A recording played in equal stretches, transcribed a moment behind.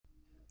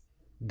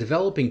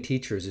Developing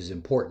teachers is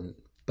important,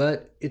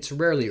 but it's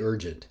rarely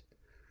urgent.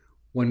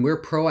 When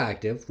we're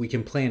proactive, we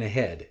can plan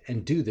ahead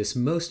and do this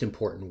most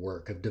important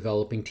work of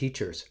developing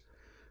teachers.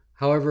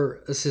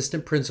 However,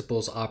 assistant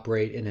principals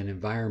operate in an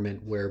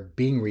environment where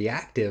being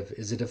reactive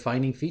is a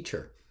defining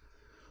feature.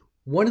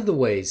 One of the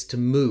ways to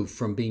move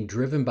from being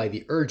driven by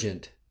the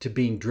urgent to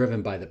being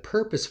driven by the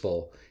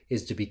purposeful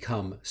is to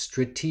become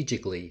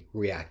strategically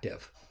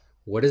reactive.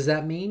 What does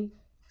that mean?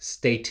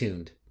 Stay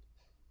tuned.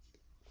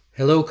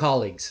 Hello,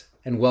 colleagues,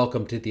 and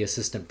welcome to the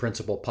Assistant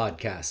Principal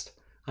Podcast.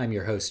 I'm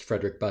your host,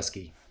 Frederick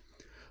Buskey.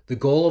 The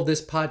goal of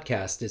this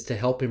podcast is to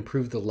help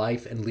improve the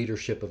life and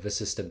leadership of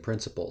assistant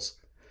principals.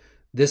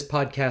 This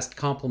podcast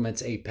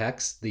complements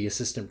APEX, the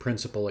Assistant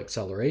Principal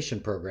Acceleration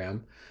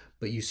Program,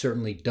 but you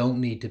certainly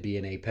don't need to be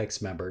an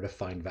APEX member to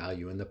find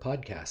value in the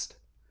podcast.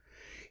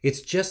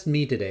 It's just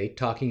me today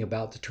talking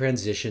about the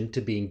transition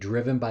to being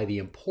driven by the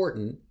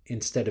important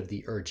instead of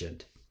the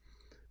urgent.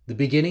 The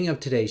beginning of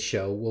today's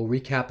show will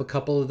recap a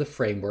couple of the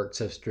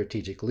frameworks of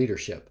strategic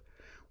leadership.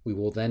 We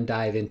will then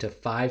dive into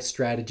 5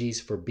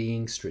 strategies for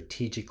being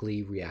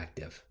strategically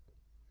reactive.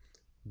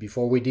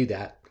 Before we do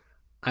that,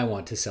 I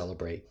want to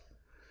celebrate.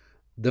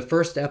 The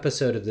first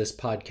episode of this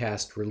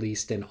podcast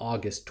released in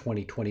August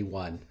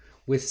 2021,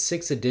 with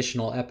 6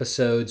 additional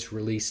episodes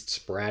released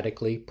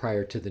sporadically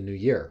prior to the new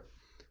year.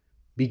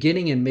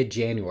 Beginning in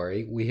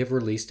mid-January, we have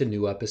released a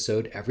new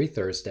episode every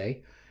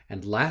Thursday,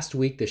 and last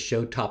week the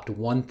show topped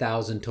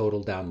 1,000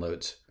 total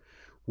downloads.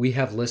 We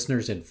have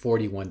listeners in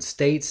 41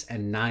 states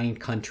and 9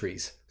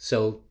 countries,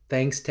 so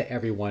thanks to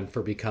everyone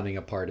for becoming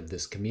a part of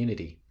this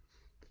community.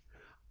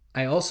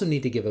 I also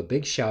need to give a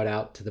big shout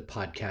out to the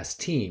podcast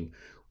team,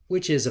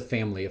 which is a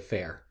family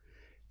affair.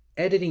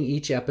 Editing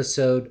each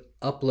episode,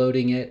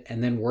 uploading it,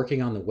 and then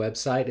working on the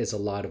website is a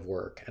lot of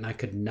work, and I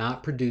could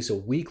not produce a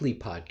weekly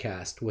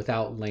podcast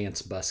without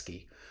Lance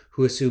Buskey,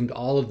 who assumed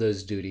all of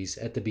those duties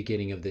at the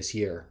beginning of this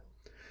year.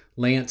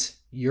 Lance,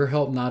 your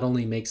help not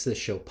only makes this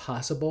show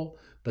possible,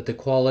 but the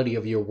quality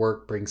of your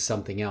work brings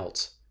something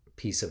else,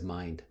 peace of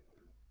mind.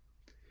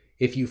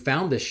 If you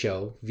found this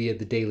show via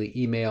the daily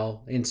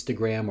email,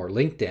 Instagram, or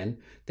LinkedIn,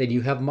 then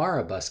you have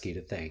Mara Buskey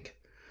to thank.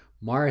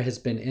 Mara has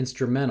been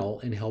instrumental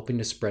in helping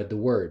to spread the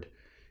word.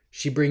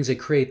 She brings a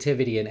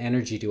creativity and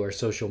energy to our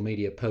social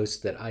media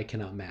posts that I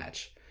cannot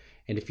match.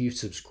 And if you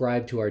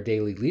subscribe to our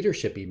daily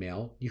leadership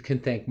email, you can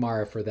thank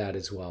Mara for that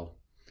as well.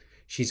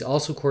 She's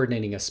also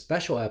coordinating a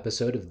special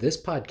episode of this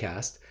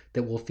podcast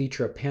that will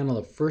feature a panel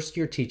of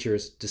first-year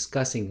teachers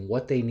discussing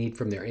what they need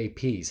from their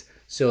APs,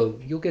 so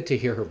you'll get to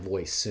hear her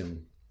voice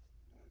soon.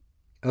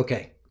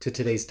 Okay, to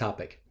today's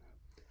topic.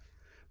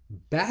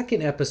 Back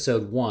in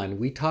episode 1,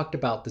 we talked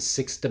about the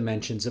 6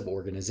 dimensions of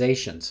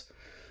organizations.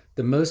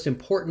 The most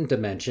important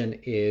dimension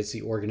is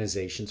the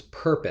organization's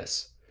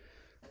purpose.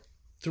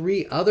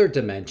 3 other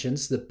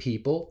dimensions, the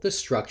people, the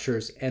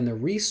structures, and the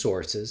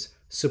resources,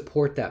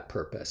 support that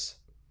purpose.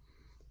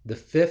 The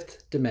 5th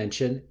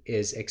dimension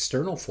is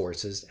external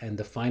forces, and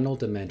the final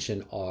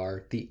dimension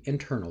are the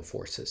internal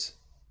forces.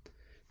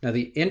 Now,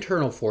 the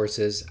internal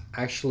forces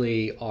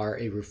actually are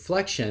a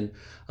reflection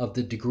of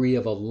the degree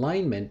of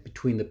alignment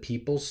between the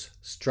people's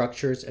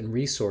structures and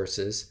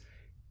resources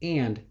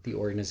and the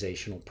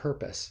organizational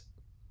purpose.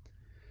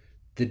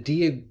 The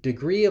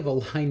degree of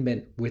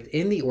alignment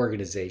within the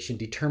organization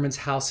determines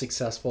how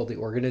successful the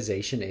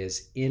organization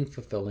is in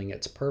fulfilling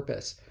its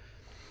purpose.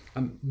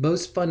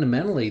 Most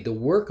fundamentally, the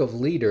work of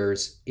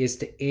leaders is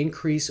to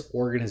increase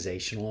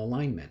organizational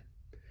alignment.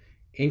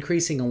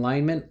 Increasing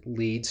alignment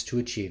leads to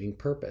achieving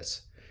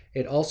purpose.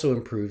 It also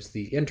improves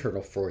the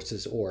internal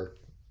forces or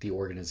the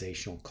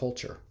organizational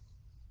culture.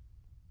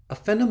 A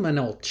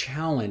fundamental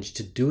challenge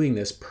to doing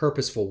this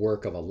purposeful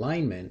work of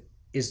alignment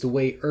is the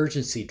way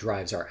urgency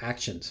drives our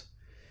actions.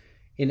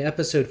 In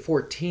episode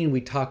 14,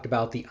 we talked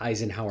about the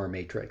Eisenhower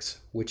matrix,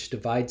 which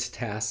divides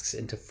tasks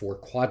into 4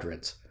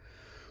 quadrants.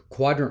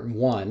 Quadrant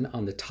 1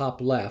 on the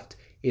top left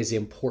is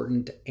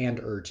important and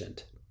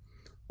urgent.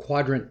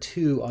 Quadrant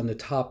 2 on the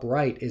top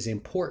right is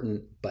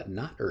important but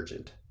not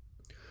urgent.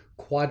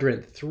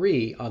 Quadrant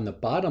 3 on the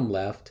bottom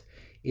left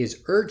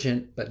is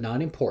urgent but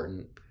not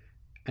important.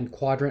 And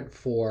quadrant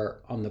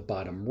 4 on the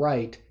bottom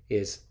right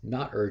is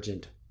not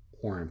urgent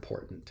or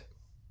important.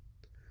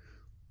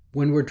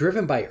 When we're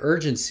driven by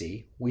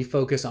urgency, we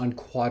focus on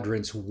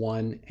quadrants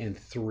 1 and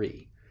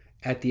 3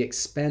 at the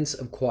expense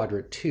of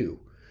quadrant 2,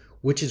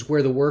 which is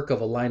where the work of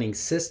aligning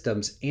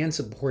systems and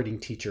supporting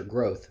teacher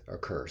growth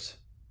occurs.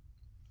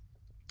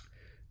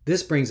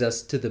 This brings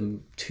us to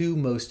the 2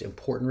 most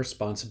important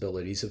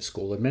responsibilities of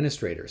school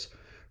administrators.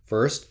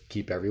 First,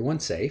 keep everyone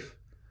safe.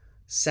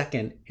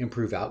 Second,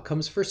 improve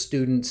outcomes for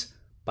students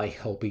by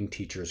helping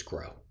teachers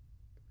grow.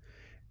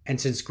 And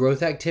since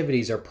growth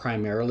activities are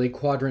primarily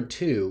quadrant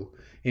 2,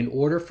 in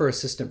order for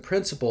assistant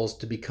principals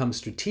to become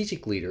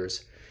strategic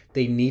leaders,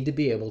 they need to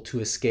be able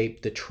to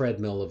escape the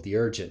treadmill of the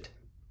urgent.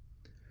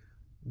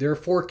 There are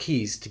 4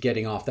 keys to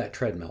getting off that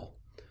treadmill.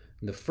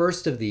 The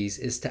first of these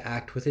is to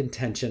act with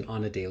intention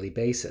on a daily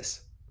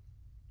basis.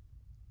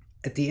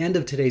 At the end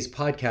of today's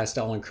podcast,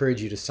 I'll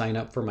encourage you to sign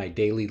up for my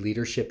daily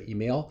leadership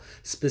email,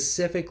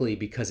 specifically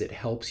because it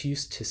helps you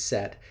to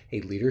set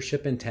a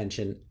leadership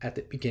intention at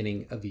the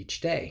beginning of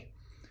each day.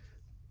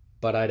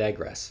 But I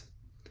digress.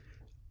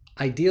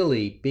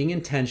 Ideally, being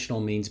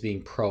intentional means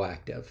being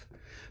proactive.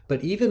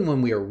 But even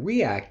when we are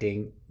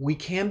reacting, we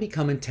can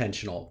become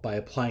intentional by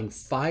applying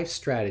 5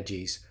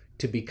 strategies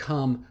to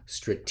become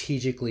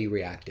strategically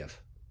reactive.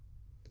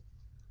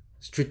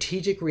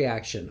 Strategic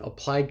reaction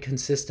applied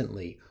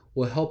consistently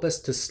will help us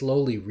to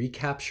slowly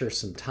recapture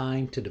some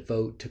time to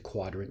devote to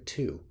quadrant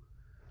 2.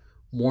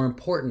 More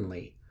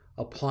importantly,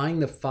 applying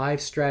the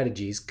 5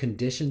 strategies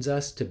conditions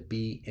us to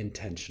be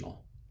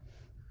intentional.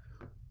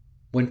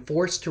 When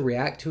forced to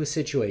react to a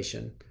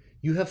situation,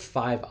 you have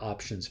 5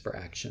 options for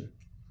action.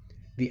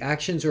 The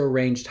actions are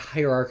arranged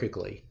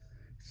hierarchically.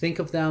 Think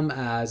of them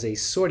as a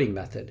sorting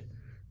method.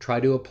 Try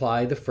to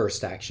apply the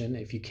first action.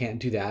 If you can't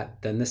do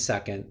that, then the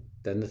second,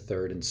 then the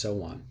third, and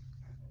so on.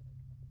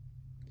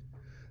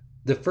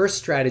 The first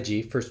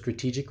strategy for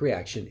strategic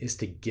reaction is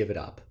to give it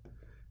up.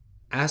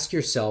 Ask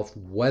yourself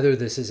whether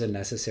this is a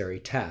necessary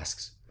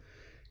task.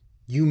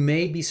 You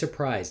may be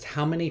surprised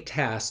how many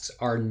tasks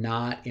are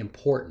not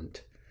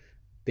important.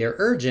 They're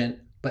urgent,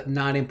 but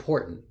not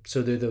important.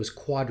 So they're those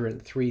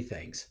quadrant 3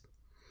 things.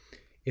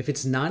 If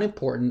it's not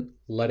important,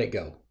 let it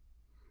go.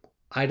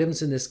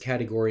 Items in this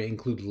category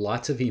include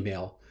lots of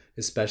email,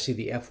 especially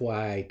the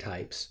FYI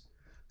types,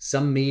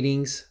 some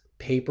meetings,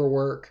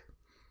 paperwork.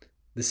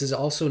 This is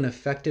also an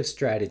effective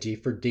strategy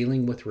for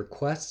dealing with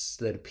requests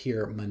that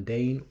appear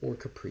mundane or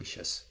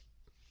capricious.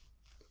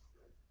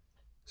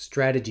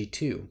 Strategy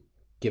 2,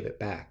 give it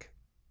back.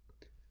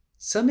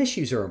 Some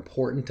issues are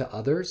important to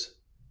others,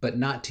 but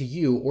not to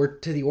you or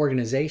to the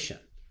organization.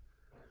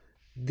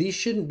 These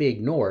shouldn't be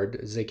ignored,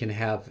 as they can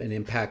have an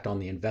impact on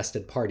the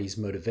invested party's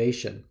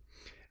motivation.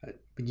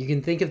 But you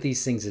can think of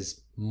these things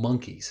as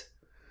monkeys.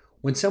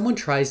 When someone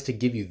tries to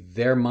give you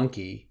their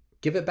monkey,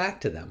 give it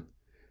back to them.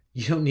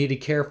 You don't need to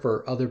care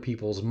for other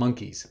people's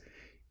monkeys.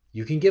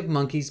 You can give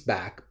monkeys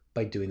back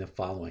by doing the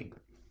following.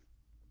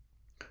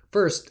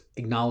 First,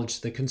 acknowledge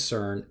the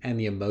concern and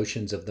the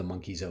emotions of the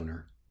monkey's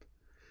owner.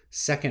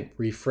 Second,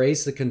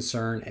 rephrase the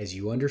concern as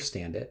you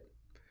understand it.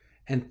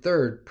 And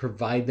third,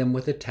 provide them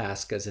with a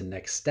task as a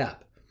next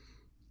step.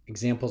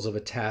 Examples of a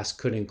task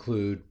could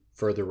include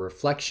further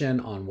reflection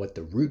on what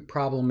the root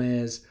problem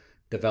is,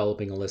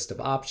 developing a list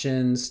of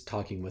options,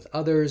 talking with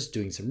others,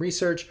 doing some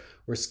research,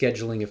 or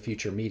scheduling a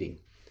future meeting.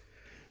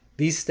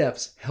 These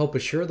steps help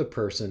assure the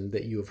person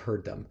that you have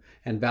heard them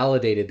and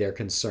validated their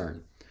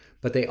concern,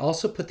 but they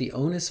also put the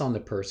onus on the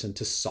person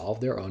to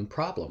solve their own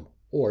problem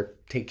or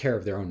take care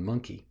of their own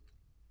monkey.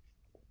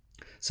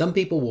 Some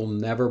people will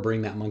never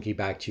bring that monkey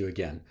back to you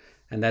again,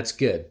 and that's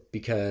good,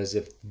 because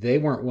if they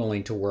weren't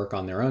willing to work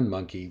on their own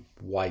monkey,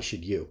 why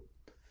should you?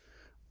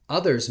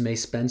 Others may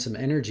spend some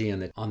energy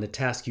on the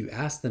task you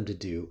asked them to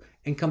do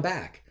and come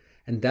back,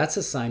 and that's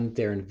a sign that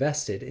they're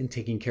invested in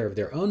taking care of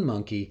their own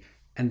monkey,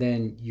 and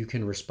then you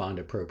can respond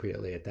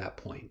appropriately at that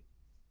point.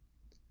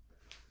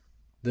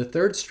 The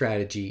third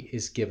strategy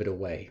is give it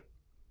away.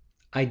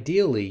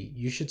 Ideally,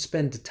 you should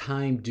spend the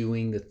time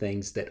doing the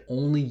things that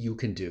only you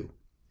can do.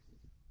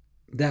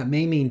 That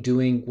may mean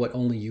doing what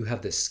only you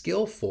have the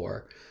skill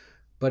for,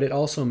 but it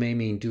also may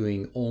mean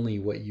doing only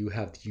what you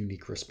have the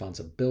unique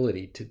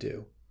responsibility to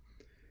do.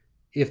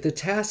 If the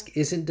task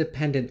isn't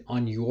dependent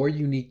on your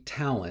unique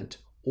talent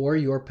or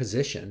your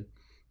position,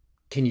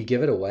 can you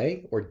give it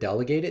away or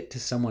delegate it to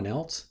someone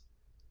else?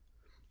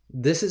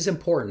 This is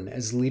important,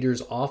 as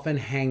leaders often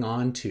hang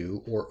on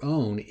to or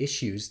own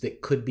issues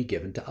that could be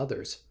given to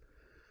others.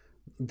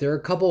 There are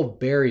a couple of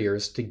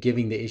barriers to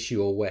giving the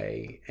issue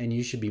away, and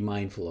you should be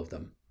mindful of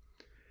them.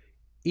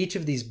 Each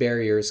of these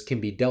barriers can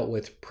be dealt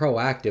with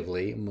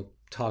proactively, and we'll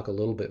talk a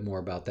little bit more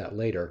about that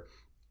later,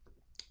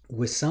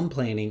 with some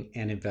planning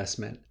and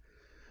investment.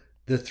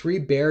 The 3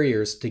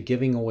 barriers to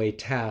giving away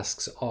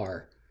tasks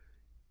are: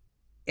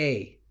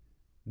 A,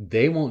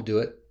 they won't do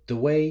it the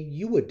way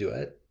you would do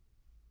it.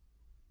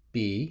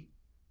 B,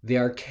 they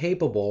are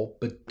capable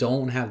but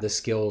don't have the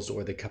skills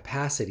or the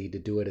capacity to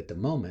do it at the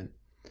moment.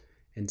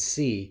 And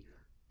C,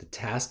 the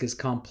task is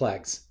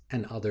complex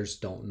and others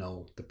don't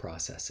know the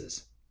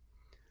processes.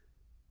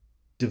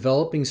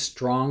 Developing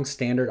strong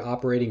standard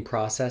operating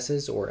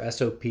processes, or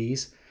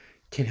SOPs,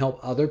 can help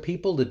other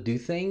people to do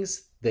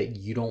things that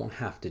you don't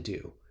have to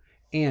do,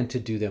 and to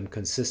do them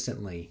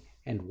consistently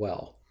and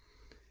well.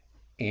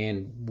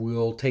 And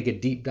we'll take a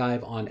deep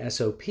dive on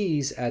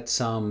SOPs at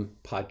some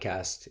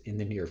podcast in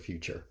the near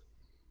future.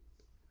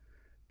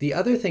 The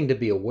other thing to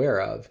be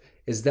aware of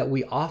is that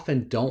we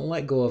often don't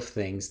let go of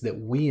things that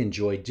we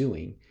enjoy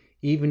doing,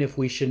 even if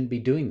we shouldn't be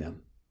doing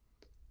them.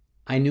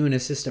 I knew an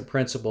assistant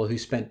principal who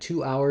spent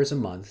 2 hours a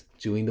month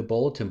doing the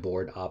bulletin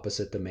board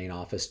opposite the main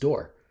office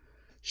door.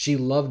 She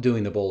loved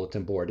doing the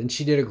bulletin board, and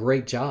she did a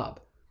great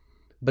job.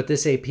 But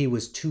this AP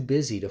was too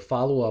busy to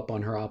follow up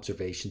on her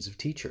observations of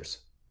teachers.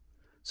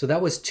 So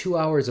that was 2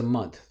 hours a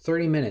month,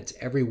 30 minutes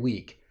every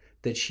week,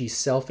 that she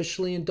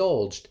selfishly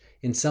indulged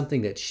in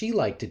something that she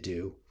liked to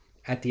do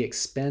at the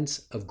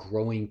expense of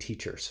growing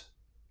teachers.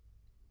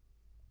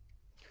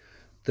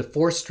 The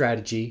fourth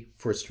strategy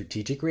for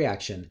strategic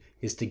reaction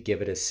is to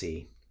give it a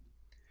C.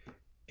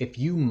 If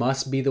you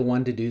must be the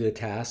one to do the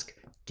task,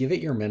 give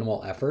it your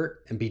minimal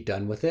effort and be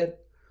done with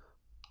it.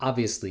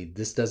 Obviously,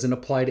 this doesn't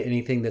apply to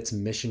anything that's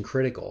mission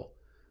critical,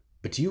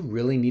 but do you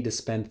really need to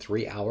spend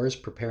 3 hours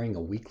preparing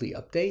a weekly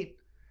update?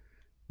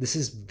 This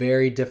is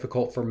very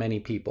difficult for many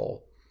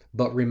people,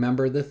 but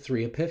remember the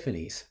 3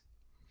 epiphanies.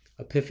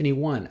 Epiphany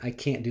 1, I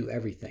can't do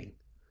everything.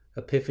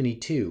 Epiphany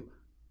 2,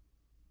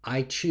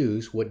 I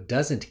choose what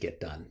doesn't get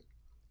done.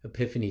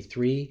 Epiphany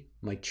 3,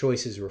 my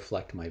choices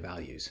reflect my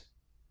values.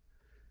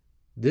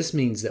 This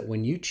means that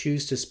when you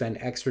choose to spend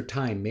extra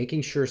time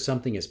making sure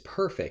something is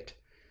perfect,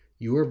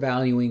 you are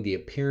valuing the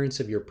appearance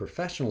of your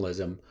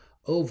professionalism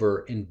over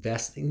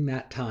investing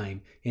that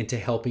time into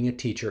helping a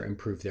teacher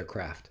improve their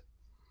craft.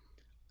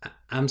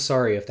 I'm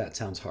sorry if that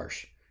sounds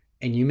harsh,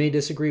 and you may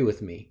disagree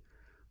with me,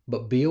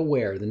 but be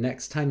aware the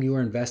next time you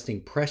are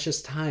investing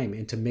precious time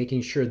into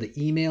making sure the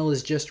email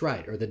is just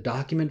right or the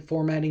document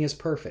formatting is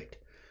perfect.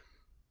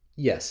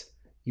 Yes,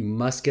 you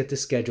must get the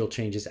schedule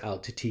changes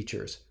out to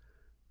teachers,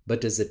 but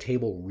does the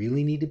table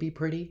really need to be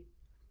pretty?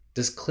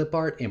 Does clip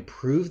art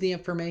improve the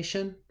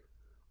information?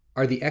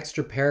 Are the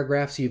extra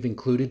paragraphs you've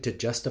included to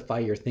justify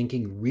your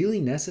thinking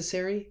really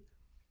necessary?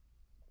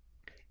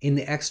 In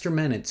the extra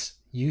minutes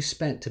you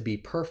spent to be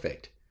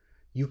perfect,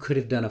 you could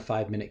have done a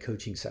 5-minute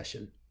coaching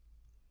session.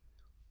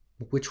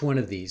 Which one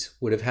of these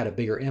would have had a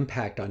bigger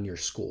impact on your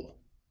school?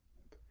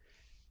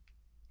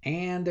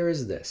 And there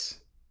is this.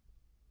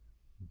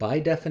 By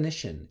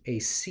definition, a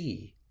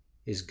C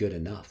is good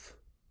enough.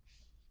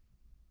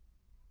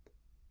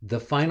 The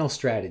final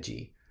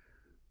strategy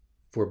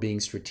for being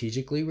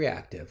strategically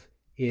reactive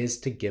is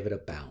to give it a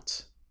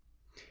bounce.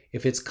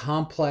 If it's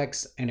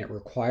complex and it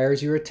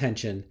requires your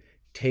attention,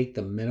 take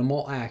the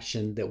minimal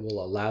action that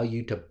will allow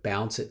you to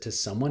bounce it to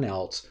someone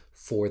else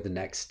for the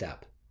next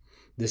step.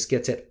 This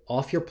gets it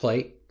off your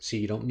plate so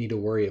you don't need to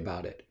worry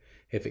about it.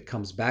 If it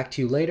comes back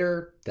to you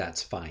later,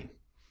 that's fine.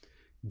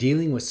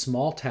 Dealing with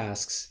small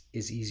tasks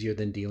is easier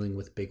than dealing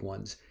with big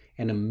ones,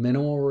 and a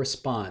minimal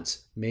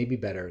response may be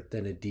better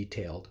than a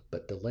detailed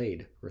but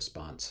delayed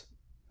response.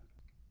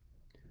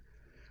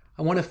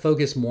 I want to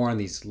focus more on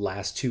these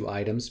last 2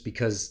 items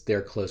because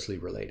they're closely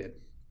related.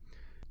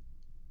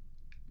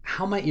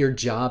 How might your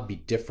job be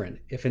different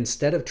if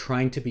instead of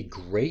trying to be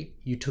great,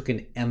 you took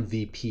an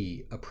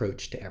MVP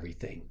approach to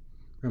everything?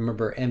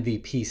 Remember,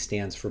 MVP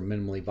stands for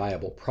minimally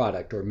viable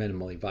product or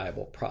minimally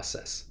viable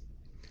process.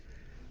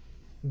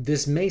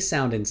 This may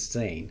sound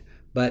insane,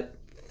 but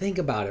think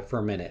about it for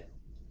a minute.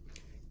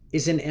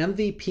 Is an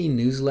MVP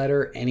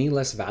newsletter any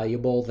less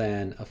valuable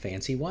than a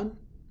fancy one?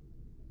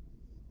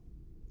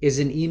 Is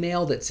an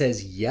email that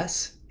says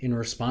yes in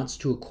response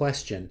to a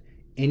question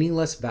any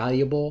less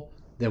valuable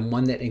than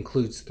one that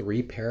includes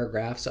 3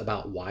 paragraphs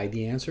about why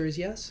the answer is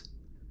yes?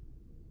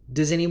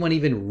 Does anyone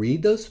even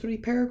read those 3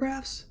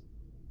 paragraphs?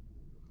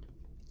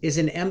 Is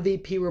an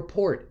MVP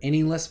report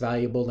any less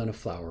valuable than a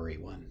flowery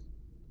one?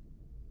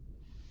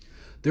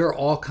 There are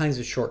all kinds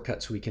of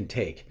shortcuts we can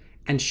take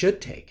and should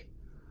take.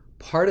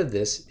 Part of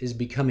this is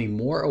becoming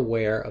more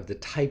aware of the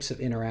types of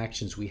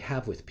interactions we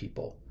have with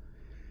people.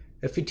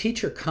 If a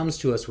teacher comes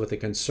to us with a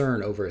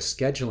concern over a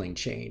scheduling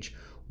change,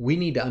 we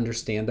need to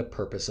understand the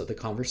purpose of the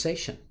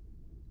conversation.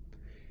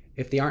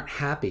 If they aren't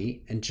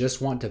happy and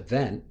just want to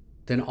vent,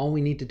 then all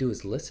we need to do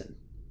is listen.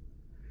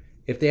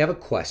 If they have a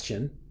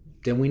question,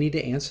 then we need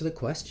to answer the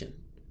question.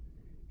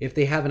 If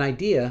they have an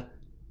idea,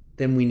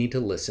 then we need to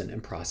listen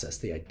and process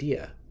the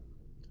idea.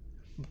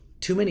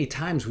 Too many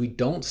times we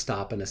don't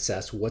stop and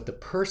assess what the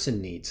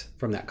person needs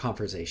from that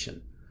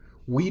conversation.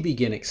 We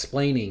begin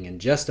explaining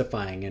and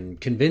justifying and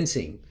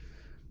convincing.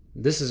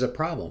 This is a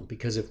problem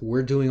because if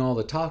we're doing all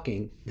the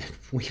talking, then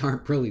we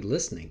aren't really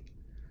listening.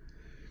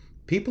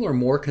 People are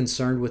more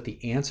concerned with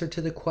the answer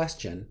to the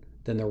question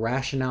than the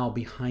rationale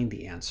behind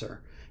the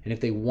answer. And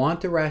if they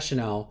want the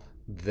rationale,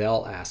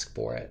 they'll ask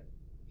for it.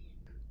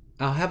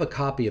 I'll have a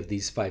copy of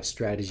these 5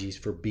 strategies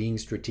for being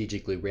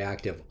strategically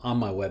reactive on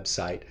my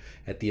website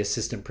at the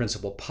Assistant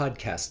Principal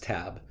Podcast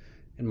tab,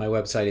 and my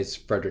website is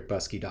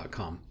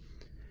frederickbuskey.com.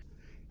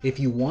 If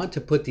you want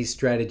to put these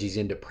strategies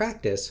into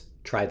practice,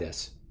 try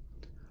this.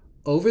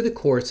 Over the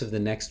course of the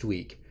next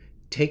week,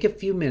 take a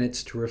few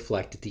minutes to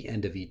reflect at the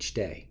end of each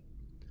day.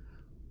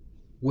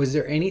 Was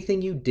there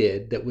anything you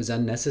did that was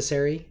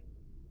unnecessary?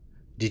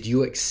 Did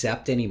you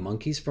accept any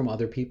monkeys from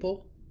other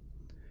people?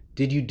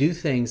 Did you do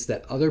things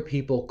that other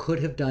people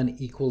could have done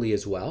equally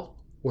as well,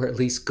 or at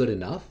least good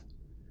enough?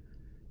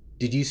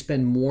 Did you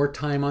spend more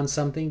time on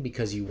something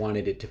because you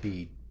wanted it to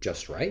be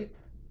just right?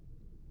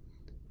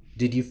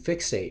 Did you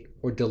fixate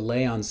or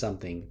delay on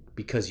something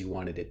because you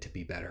wanted it to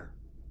be better?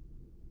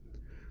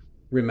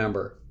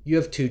 Remember, you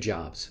have 2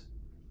 jobs: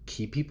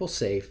 keep people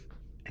safe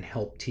and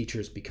help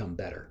teachers become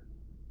better.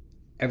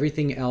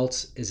 Everything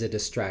else is a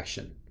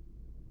distraction.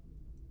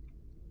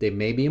 They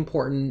may be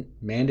important,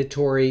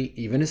 mandatory,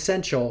 even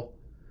essential,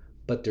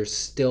 but they're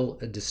still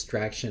a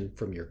distraction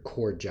from your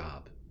core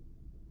job.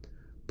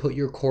 Put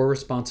your core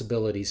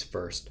responsibilities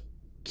first.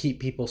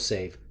 Keep people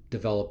safe.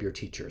 Develop your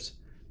teachers.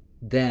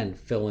 Then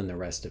fill in the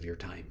rest of your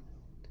time.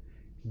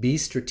 Be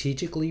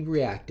strategically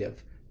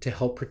reactive to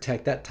help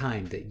protect that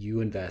time that you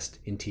invest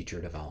in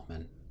teacher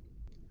development.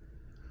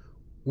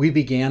 We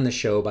began the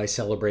show by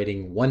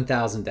celebrating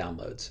 1,000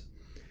 downloads.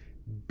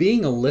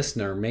 Being a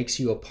listener makes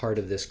you a part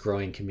of this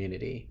growing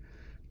community.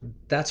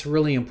 That's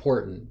really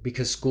important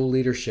because school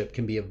leadership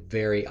can be a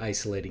very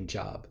isolating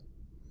job.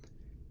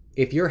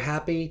 If you're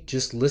happy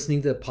just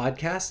listening to the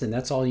podcast and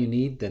that's all you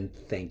need, then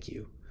thank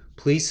you.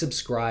 Please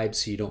subscribe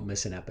so you don't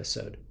miss an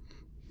episode.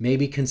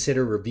 Maybe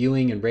consider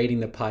reviewing and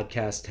rating the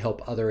podcast to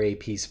help other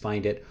APs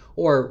find it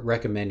or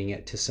recommending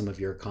it to some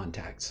of your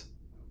contacts.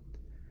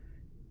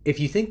 If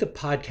you think the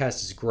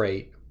podcast is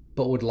great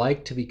but would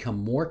like to become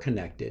more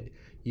connected,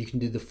 you can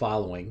do the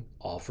following,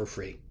 all for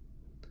free.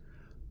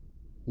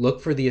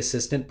 Look for the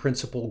Assistant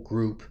Principal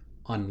group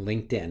on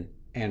LinkedIn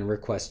and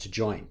request to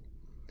join.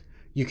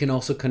 You can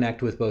also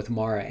connect with both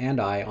Mara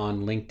and I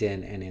on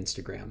LinkedIn and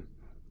Instagram.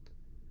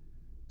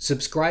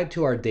 Subscribe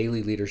to our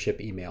daily leadership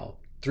email,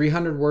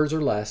 300 words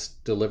or less,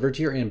 delivered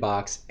to your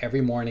inbox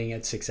every morning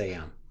at 6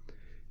 a.m.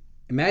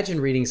 Imagine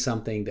reading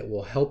something that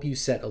will help you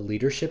set a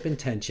leadership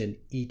intention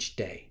each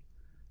day.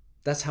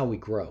 That's how we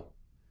grow.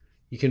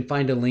 You can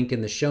find a link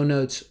in the show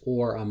notes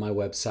or on my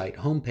website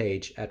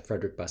homepage at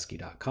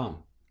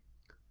frederickbuskey.com.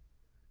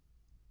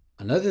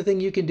 Another thing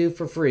you can do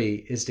for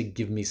free is to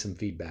give me some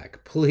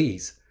feedback,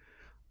 please.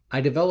 I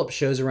develop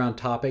shows around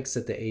topics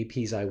that the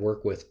APs I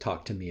work with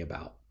talk to me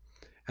about.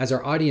 As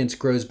our audience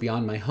grows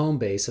beyond my home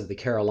base of the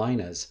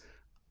Carolinas,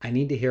 I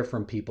need to hear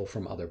from people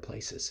from other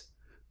places.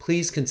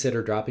 Please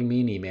consider dropping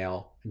me an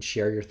email and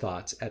share your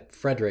thoughts at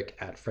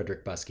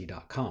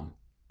frederick@frederickbuskey.com.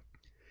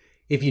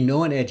 If you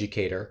know an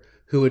educator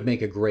who would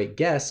make a great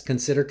guest,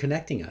 consider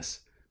connecting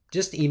us.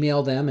 Just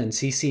email them and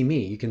CC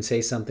me. You can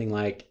say something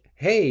like,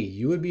 "Hey,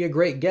 you would be a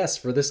great guest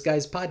for this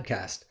guy's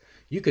podcast.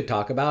 You could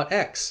talk about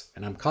X,"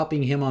 and I'm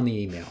copying him on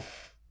the email.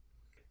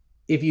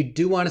 If you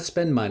do want to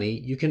spend money,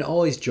 you can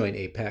always join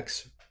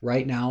Apex.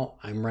 Right now,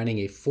 I'm running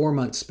a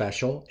 4-month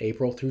special,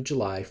 April through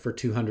July, for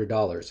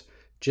 $200.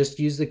 Just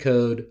use the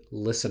code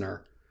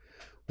LISTENER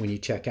when you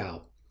check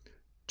out.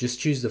 Just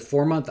choose the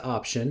 4-month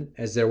option,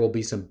 as there will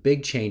be some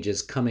big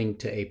changes coming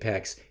to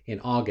Apex in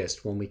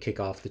August when we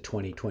kick off the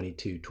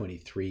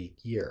 2022-23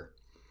 year.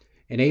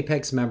 An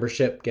Apex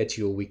membership gets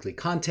you a weekly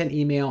content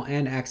email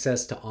and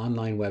access to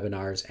online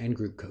webinars and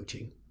group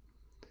coaching.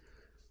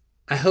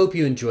 I hope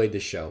you enjoyed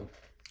the show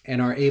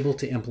and are able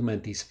to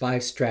implement these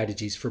 5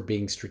 strategies for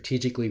being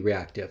strategically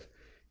reactive.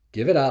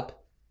 Give it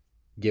up,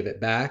 give it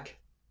back,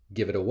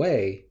 give it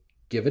away,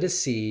 give it a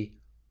C,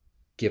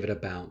 give it a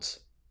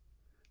bounce.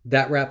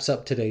 That wraps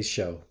up today's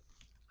show.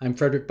 I'm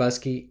Frederick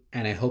Buskey,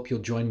 and I hope you'll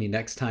join me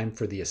next time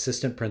for the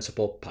Assistant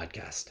Principal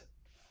Podcast.